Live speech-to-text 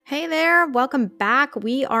Hey there, welcome back.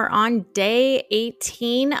 We are on day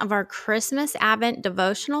 18 of our Christmas Advent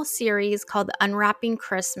devotional series called Unwrapping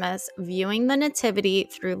Christmas, Viewing the Nativity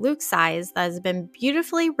through Luke's Eyes, that has been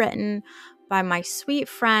beautifully written by my sweet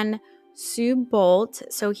friend, Sue Bolt.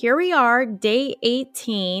 So here we are, day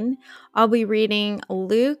 18. I'll be reading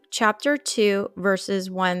Luke chapter 2,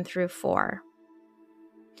 verses 1 through 4.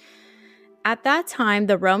 At that time,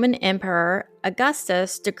 the Roman Emperor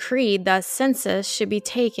Augustus decreed that a census should be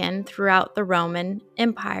taken throughout the Roman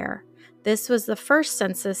Empire. This was the first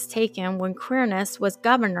census taken when Quirinius was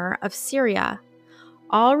governor of Syria.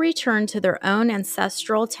 All returned to their own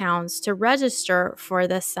ancestral towns to register for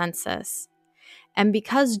the census. And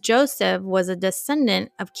because Joseph was a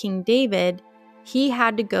descendant of King David, he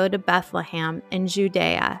had to go to Bethlehem in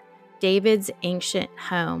Judea, David's ancient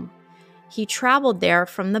home. He traveled there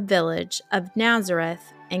from the village of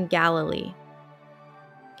Nazareth in Galilee.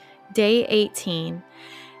 Day 18.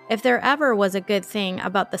 If there ever was a good thing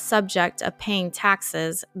about the subject of paying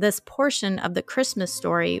taxes, this portion of the Christmas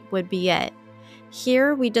story would be it.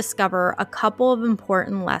 Here we discover a couple of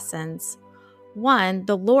important lessons. One,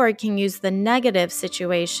 the Lord can use the negative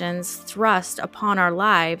situations thrust upon our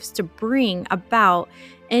lives to bring about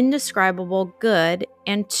indescribable good.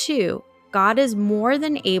 And two, God is more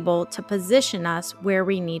than able to position us where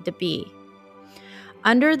we need to be.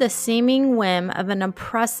 Under the seeming whim of an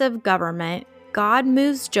oppressive government, God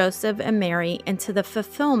moves Joseph and Mary into the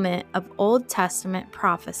fulfillment of Old Testament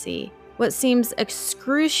prophecy. What seems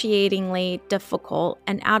excruciatingly difficult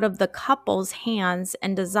and out of the couple's hands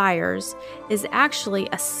and desires is actually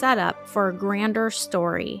a setup for a grander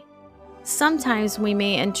story. Sometimes we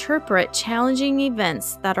may interpret challenging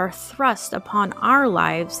events that are thrust upon our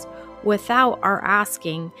lives without our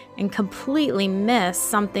asking and completely miss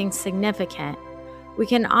something significant. We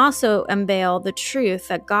can also unveil the truth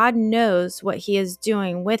that God knows what He is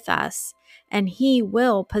doing with us, and He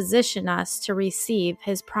will position us to receive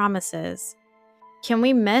His promises. Can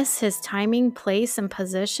we miss His timing, place, and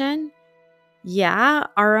position? Yeah,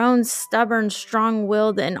 our own stubborn,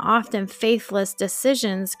 strong-willed, and often faithless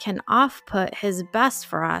decisions can off-put His best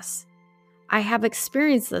for us. I have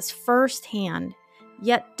experienced this firsthand.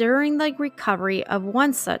 Yet during the recovery of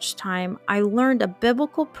one such time, I learned a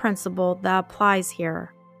biblical principle that applies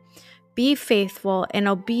here. Be faithful and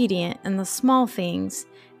obedient in the small things,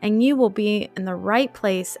 and you will be in the right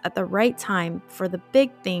place at the right time for the big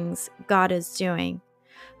things God is doing.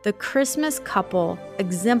 The Christmas couple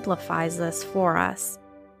exemplifies this for us.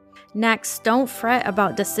 Next, don't fret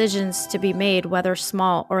about decisions to be made, whether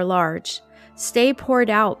small or large. Stay poured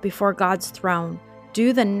out before God's throne.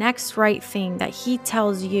 Do the next right thing that He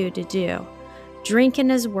tells you to do. Drink in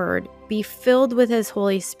His Word. Be filled with His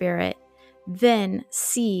Holy Spirit. Then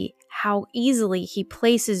see how easily He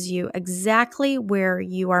places you exactly where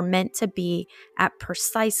you are meant to be at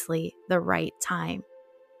precisely the right time.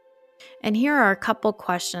 And here are a couple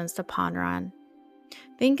questions to ponder on.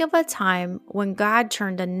 Think of a time when God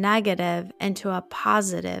turned a negative into a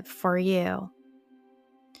positive for you.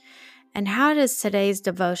 And how does today's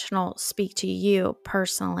devotional speak to you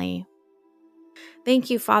personally? Thank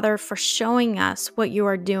you, Father, for showing us what you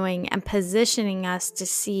are doing and positioning us to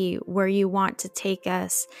see where you want to take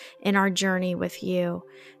us in our journey with you.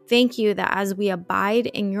 Thank you that as we abide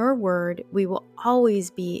in your word, we will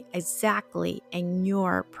always be exactly in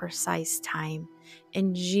your precise time.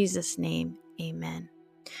 In Jesus' name, amen.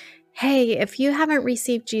 Hey, if you haven't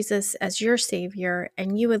received Jesus as your Savior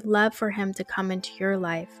and you would love for Him to come into your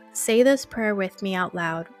life, say this prayer with me out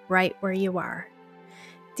loud, right where you are.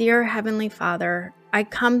 Dear Heavenly Father, I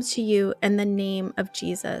come to you in the name of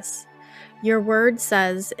Jesus. Your word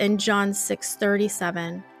says in John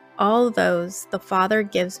 6:37, all those the Father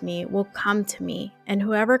gives me will come to me, and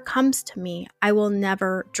whoever comes to me, I will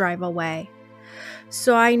never drive away.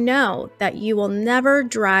 So I know that you will never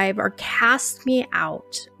drive or cast me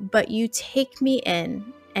out, but you take me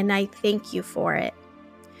in, and I thank you for it.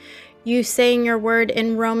 You say in your word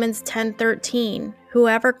in Romans 10:13,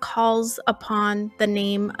 whoever calls upon the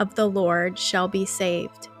name of the Lord shall be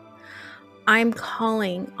saved. I'm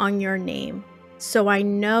calling on your name, so I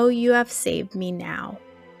know you have saved me now.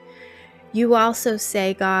 You also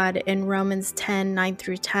say, God, in Romans 10:9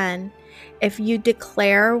 through 10, if you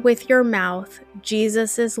declare with your mouth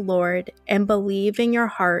Jesus is Lord and believe in your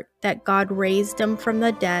heart that God raised him from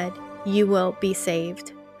the dead, you will be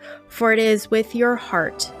saved. For it is with your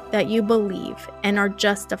heart that you believe and are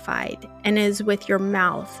justified, and it is with your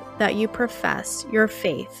mouth that you profess your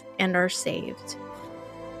faith and are saved.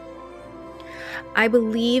 I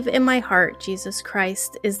believe in my heart Jesus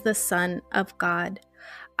Christ is the Son of God.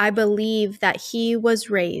 I believe that he was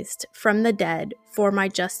raised from the dead for my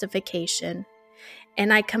justification,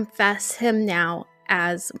 and I confess him now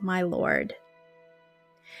as my Lord.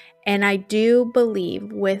 And I do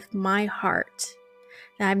believe with my heart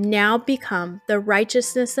that I've now become the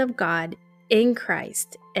righteousness of God in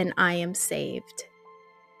Christ, and I am saved.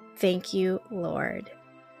 Thank you, Lord.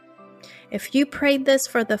 If you prayed this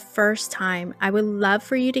for the first time, I would love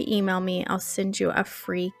for you to email me. I'll send you a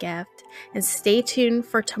free gift. And stay tuned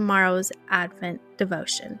for tomorrow's Advent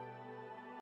devotion.